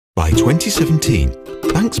By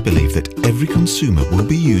 2017, banks believe that every consumer will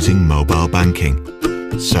be using mobile banking.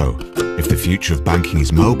 So, if the future of banking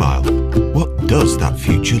is mobile, what does that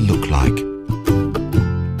future look like?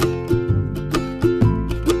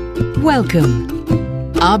 Welcome.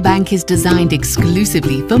 Our bank is designed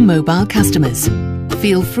exclusively for mobile customers.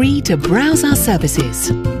 Feel free to browse our services.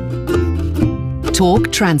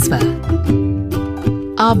 Talk Transfer.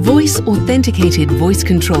 Our voice-authenticated,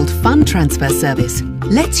 voice-controlled fund transfer service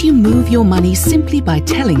lets you move your money simply by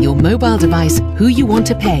telling your mobile device who you want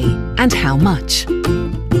to pay and how much.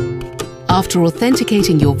 After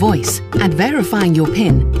authenticating your voice and verifying your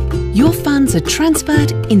PIN, your funds are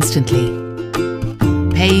transferred instantly.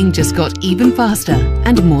 Paying just got even faster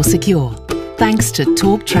and more secure, thanks to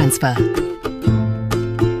Talk Transfer.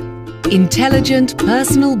 Intelligent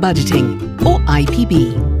Personal Budgeting, or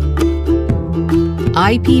IPB.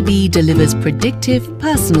 IPB delivers predictive,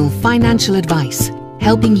 personal financial advice,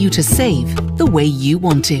 helping you to save the way you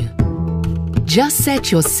want to. Just set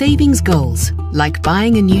your savings goals, like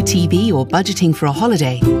buying a new TV or budgeting for a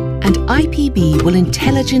holiday, and IPB will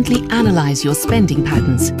intelligently analyze your spending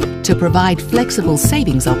patterns to provide flexible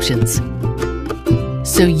savings options.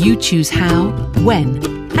 So you choose how, when,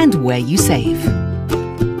 and where you save.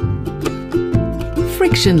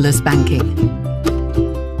 Frictionless banking.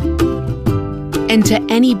 Enter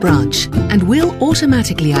any branch and we'll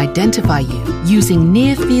automatically identify you using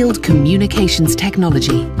near-field communications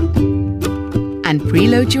technology and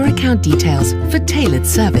preload your account details for tailored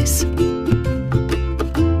service.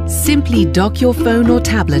 Simply dock your phone or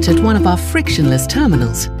tablet at one of our frictionless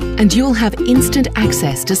terminals and you'll have instant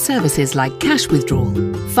access to services like cash withdrawal,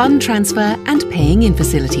 fund transfer and paying in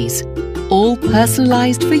facilities, all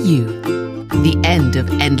personalized for you. The end of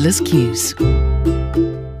endless queues.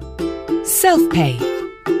 Self-pay.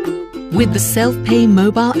 With the Self-Pay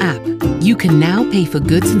mobile app, you can now pay for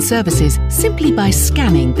goods and services simply by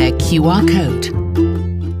scanning their QR code.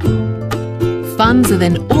 Funds are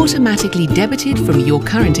then automatically debited from your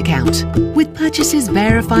current account, with purchases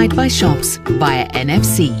verified by shops via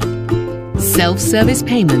NFC. Self-service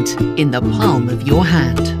payment in the palm of your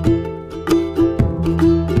hand.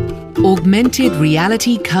 Augmented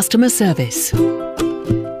reality customer service.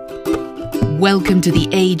 Welcome to the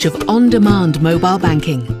age of on-demand mobile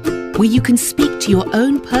banking, where you can speak to your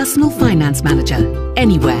own personal finance manager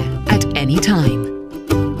anywhere at any time.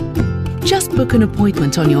 Just book an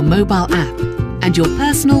appointment on your mobile app and your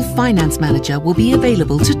personal finance manager will be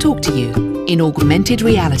available to talk to you in augmented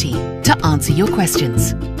reality to answer your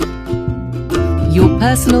questions. Your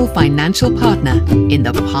personal financial partner in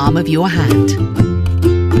the palm of your hand.